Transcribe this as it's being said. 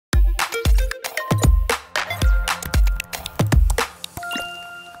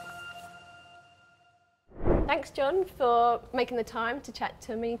Thanks, John, for making the time to chat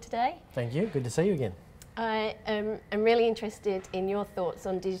to me today. Thank you. Good to see you again. I am really interested in your thoughts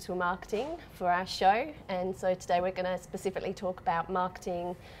on digital marketing for our show, and so today we're going to specifically talk about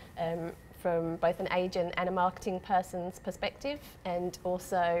marketing from both an agent and a marketing person's perspective, and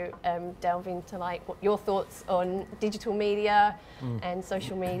also delve into like what your thoughts on digital media and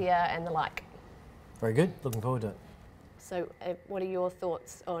social media and the like. Very good. Looking forward to it. So what are your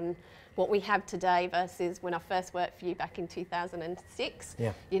thoughts on what we have today versus when I first worked for you back in 2006?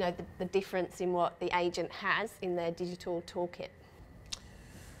 Yeah. You know, the difference in what the agent has in their digital toolkit.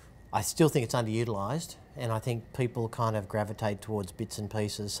 I still think it's underutilised, and I think people kind of gravitate towards bits and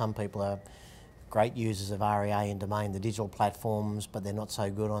pieces. Some people are great users of REA and Domain, the digital platforms, but they're not so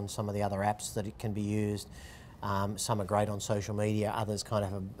good on some of the other apps that it can be used. Some are great on social media, others kind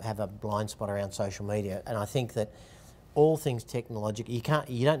of have a blind spot around social media. And I think that all things technological,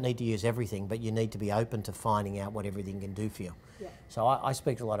 you don't need to use everything, but you need to be open to finding out what everything can do for you. Yeah. So I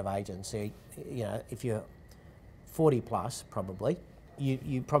speak to a lot of agents who, you know, if you're 40 plus probably,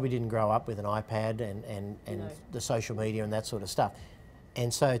 you probably didn't grow up with an iPad and No. the social media and that sort of stuff.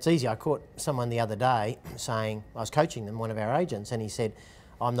 And so it's easy. I caught someone the other day saying, I was coaching them, one of our agents, and he said,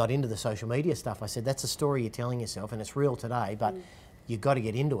 I'm not into the social media stuff. I said, that's a story you're telling yourself, and it's real today, but you've got to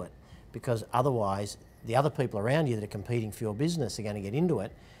get into it, because otherwise the other people around you that are competing for your business are going to get into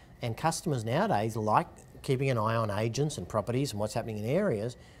it. And customers nowadays like keeping an eye on agents and properties and what's happening in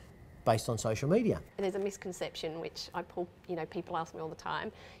areas based on social media. There's a misconception which people ask me all the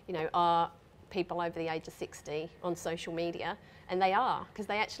time, are people over the age of 60 on social media? And they are, because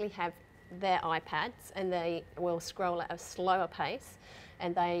they actually have their iPads and they will scroll at a slower pace,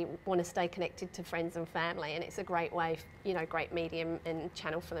 and they want to stay connected to friends and family, and it's a great way, great medium and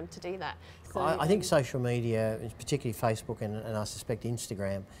channel for them to do that. So I think social media, particularly Facebook and I suspect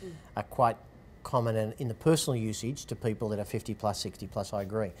Instagram, are quite common in the personal usage to people that are 50 plus, 60 plus, I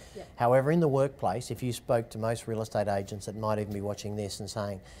agree. Yeah. However, in the workplace, if you spoke to most real estate agents that might even be watching this and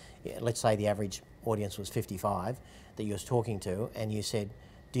saying, let's say the average audience was 55 that you was talking to, and you said,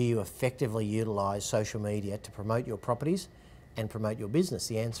 do you effectively utilise social media to promote your properties and promote your business?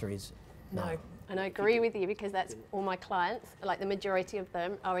 The answer is no. And I agree with you, because that's all my clients, like the majority of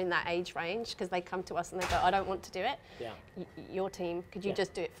them are in that age range, because they come to us and they go, I don't want to do it. Yeah. Your team, could you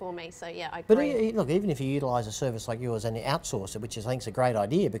just do it for me? So yeah, I But agree. look, even if you utilise a service like yours and you outsource it, which I think is a great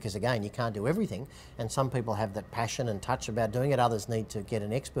idea, because again, you can't do everything, and some people have that passion and touch about doing it, others need to get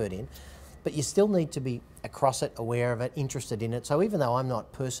an expert in, but you still need to be across it, aware of it, interested in it. So even though I'm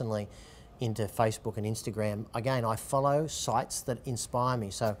not personally into Facebook and Instagram, again, I follow sites that inspire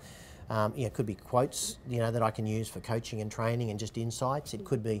me. So it could be quotes, that I can use for coaching and training and just insights. It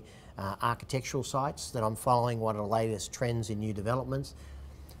could be architectural sites that I'm following, what are the latest trends in new developments.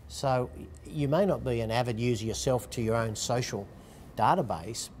 So you may not be an avid user yourself to your own social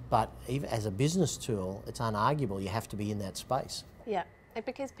database, but even as a business tool, it's unarguable you have to be in that space. Yeah,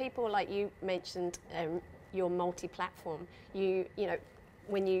 because people, like you mentioned, you're multi-platform.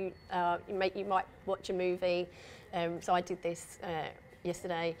 When you might watch a movie. So I did this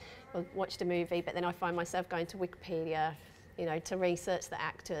yesterday. I watched a movie, but then I find myself going to Wikipedia, to research the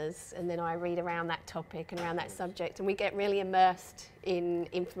actors, and then I read around that topic and around that subject, and we get really immersed in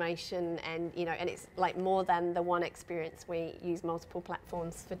information, and and it's like more than the one experience. We use multiple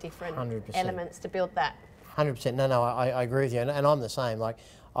platforms for different 100%. elements to build that. 100%. No, I agree with you, and I'm the same. Like,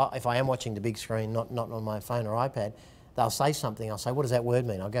 if I am watching the big screen, not on my phone or iPad, they'll say something. I'll say, what does that word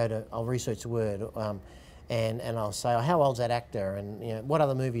mean? I'll research the word, and I'll say, how old's that actor, and what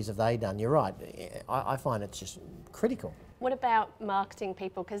other movies have they done? You're right. I find it's just critical. What about marketing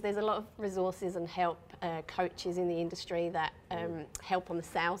people? Because there's a lot of resources and help, coaches in the industry that help on the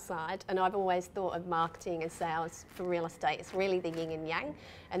sales side. And I've always thought of marketing and sales for real estate. It's really the yin and yang,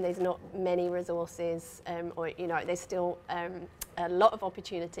 and there's not many resources, there's still a lot of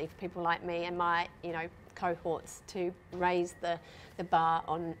opportunity for people like me and my, cohorts to raise the bar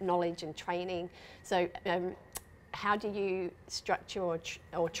on knowledge and training. So how do you structure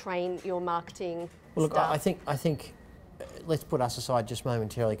or train your marketing staff? I think let's put us aside just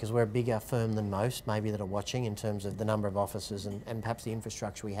momentarily, because we're a bigger firm than most, maybe, that are watching in terms of the number of offices and perhaps the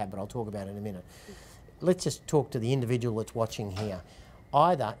infrastructure we have, but I'll talk about it in a minute. Let's just talk to the individual that's watching here.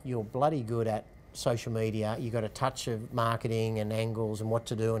 Either you're bloody good at social media, you've got a touch of marketing and angles and what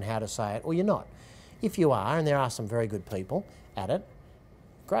to do and how to say it, or you're not. If you are, and there are some very good people at it,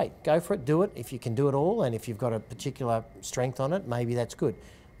 great, go for it, do it. If you can do it all, and if you've got a particular strength on it, maybe that's good.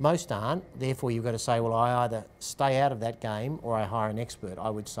 Most aren't. Therefore, you've got to say, well, I either stay out of that game or I hire an expert. I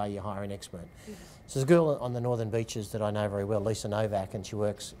would say you hire an expert. So there's a girl on the Northern Beaches that I know very well, Lisa Novak, and she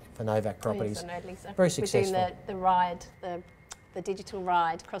works for Novak Properties. Oh, yes, I know Lisa. Very successful. We're doing the ride, the digital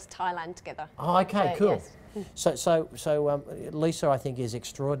ride across Thailand together. Oh, okay, So, cool. yes. So Lisa, I think, is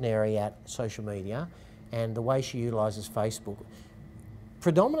extraordinary at social media, and the way she utilises Facebook,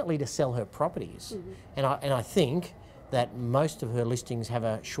 predominantly to sell her properties. And I think that most of her listings have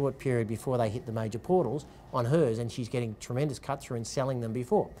a short period before they hit the major portals on hers, and she's getting tremendous cut through and selling them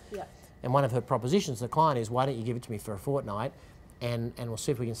before. Yeah. And one of her propositions to the client is, why don't you give it to me for a fortnight, and we'll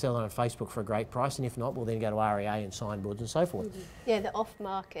see if we can sell it on Facebook for a great price, and if not, we'll then go to REA and sign boards and so forth. Yeah, the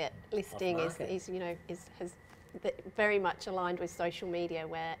off-market listing is very much aligned with social media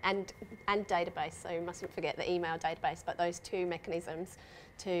and database. So you mustn't forget the email database, but those two mechanisms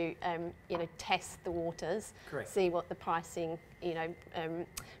to test the waters, Correct. see what the pricing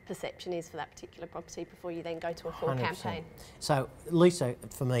perception is for that particular property before you then go to a full 100%. campaign. So Lisa,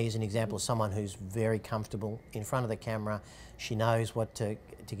 for me, is an example of someone who's very comfortable in front of the camera. She knows what to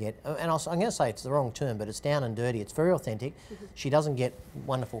get, and I'm going to say it's the wrong term, but it's down and dirty. It's very authentic. She doesn't get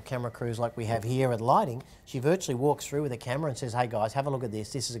wonderful camera crews like we have here at lighting. She virtually walks through with a camera and says, hey guys, have a look at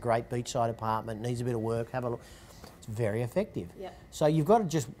this. This is a great beachside apartment, needs a bit of work, have a look. It's very effective. Yep. So you've got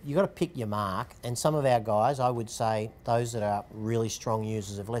to pick your mark, and some of our guys, I would say, those that are really strong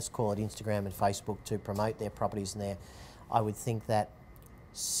users of, let's call it Instagram and Facebook to promote their properties in there, I would think that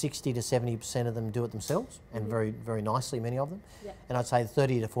 60 to 70% of them do it themselves, and very, very nicely, many of them. Yep. And I'd say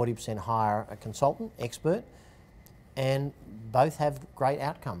 30 to 40% hire a consultant, expert, and both have great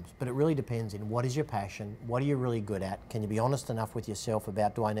outcomes. But it really depends in what is your passion, what are you really good at, can you be honest enough with yourself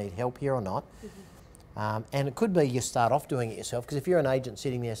about, do I need help here or not? And it could be you start off doing it yourself, because if you're an agent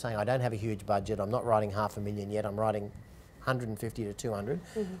sitting there saying, I don't have a huge budget, I'm not writing $500,000 yet, I'm writing 150 to 200.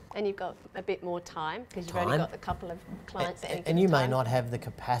 And you've got a bit more time because you've only got a couple of clients at any and you may time. not have the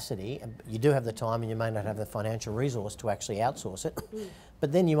capacity, you do have the time, and you may not have the financial resource to actually outsource it.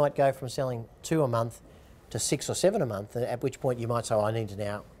 But then you might go from selling 2 a month to 6 or 7 a month, at which point you might say, oh, I need to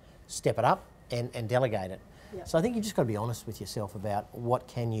now step it up and delegate it. Yep. So I think you've just got to be honest with yourself about what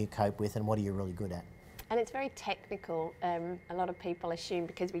can you cope with and what are you really good at. And it's very technical. A lot of people assume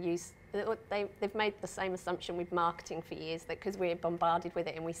because they've made the same assumption with marketing for years, that because we're bombarded with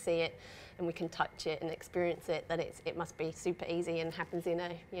it and we see it and we can touch it and experience it, that it must be super easy and happens in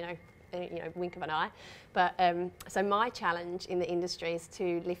a wink of an eye. But so my challenge in the industry is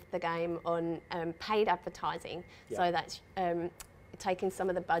to lift the game on paid advertising. Yeah. So that's taking some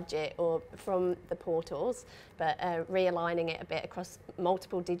of the budget or from the portals, but realigning it a bit across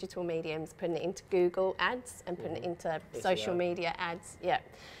multiple digital mediums, putting it into Google ads and putting it into social media ads. Yeah.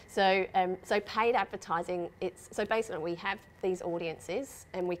 So so paid advertising, so basically we have these audiences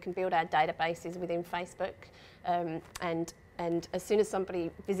and we can build our databases within Facebook, and as soon as somebody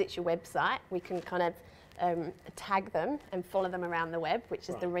visits your website, we can kind of tag them and follow them around the web, which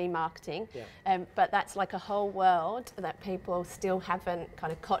is the remarketing. Yeah. But that's like a whole world that people still haven't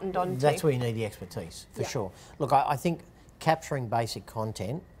kind of cottoned on to. That's where you need the expertise, for sure. Look, I think capturing basic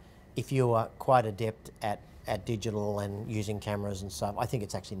content, if you are quite adept at digital and using cameras and stuff, I think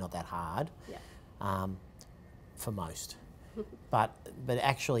it's actually not that hard for most. But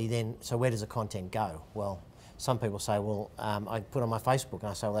actually then, so where does the content go? Well, some people say, well, I put on my Facebook, and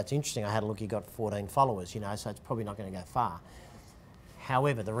I say, well, that's interesting. I had a look, you got 14 followers, so it's probably not going to go far.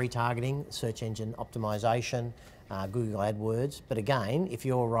 However, the retargeting, search engine optimization, Google AdWords, but again, if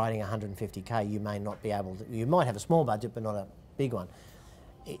you're writing 150K, you may not be able to, you might have a small budget, but not a big one.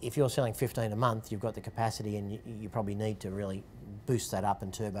 If you're selling 15 a month, you've got the capacity, and you probably need to really boost that up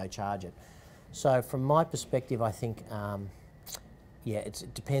and turbocharge it. So from my perspective, I think, yeah, it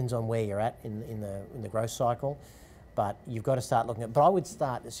depends on where you're at in the growth cycle, but you've got to start looking at. But I would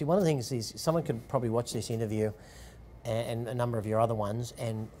start. See, one of the things is someone could probably watch this interview and a number of your other ones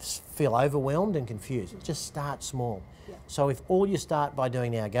and feel overwhelmed and confused. Just start small. Yeah. So if all you start by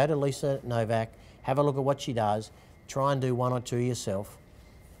doing now, go to Lisa Novak, have a look at what she does, try and do 1 or 2 yourself,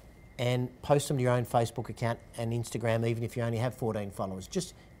 and post them to your own Facebook account and Instagram, even if you only have 14 followers.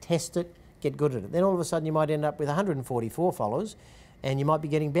 Just test it, get good at it. Then all of a sudden you might end up with 144 followers, and you might be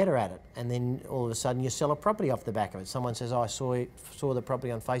getting better at it. And then all of a sudden you sell a property off the back of it. Someone says, oh, I saw the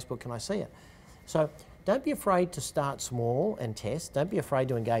property on Facebook, can I see it? So don't be afraid to start small and test. Don't be afraid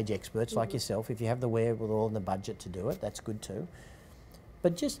to engage experts like yourself. If you have the wherewithal and the budget to do it, that's good too.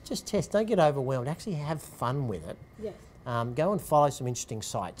 But just test, don't get overwhelmed. Actually have fun with it. Yes. Go and follow some interesting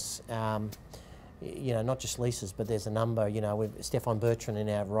sites. Not just Lisa's, but there's a number. Stefan Bertrand in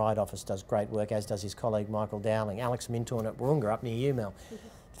our ride office does great work, as does his colleague Michael Dowling. Alex Mintorn at Warunga up near you, Mel.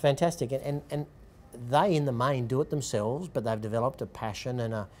 Fantastic, and they in the main do it themselves, but they've developed a passion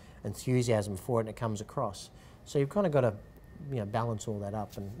and a enthusiasm for it, and it comes across. So you've kind of got to, you know, balance all that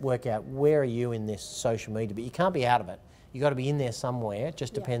up and work out where are you in this social media, but you can't be out of it. You've got to be in there somewhere. It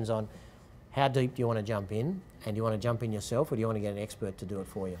just depends on how deep do you want to jump in, and do you want to jump in yourself, or do you want to get an expert to do it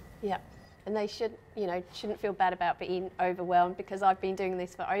for you? Yeah. And they should, you know, shouldn't feel bad about being overwhelmed, because I've been doing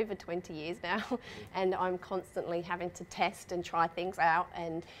this for over 20 years now, and I'm constantly having to test and try things out,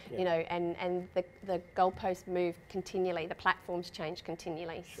 and you know, and the goalposts move continually, the platforms change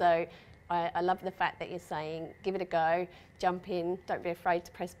continually. So I love the fact that you're saying give it a go, jump in, don't be afraid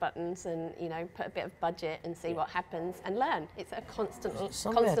to press buttons, and you know, put a bit of budget and see what happens, and learn. It's a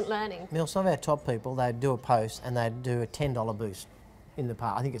constant learning. Mel, some of our top people, they'd do a post and they'd do a $10 boost. In the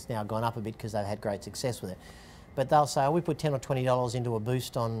past, I think it's now gone up a bit because they've had great success with it. But they'll say, oh, we put $10 or $20 into a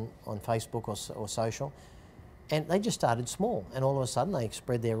boost on Facebook or social, and they just started small, and all of a sudden they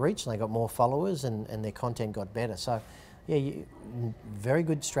spread their reach and they got more followers, and their content got better. So, yeah, very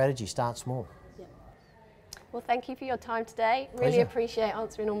good strategy. Start small. Yeah. Well, thank you for your time today. Really appreciate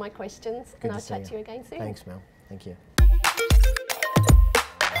answering all my questions, and I'll chat to you again soon. Thanks, Mel. Thank you.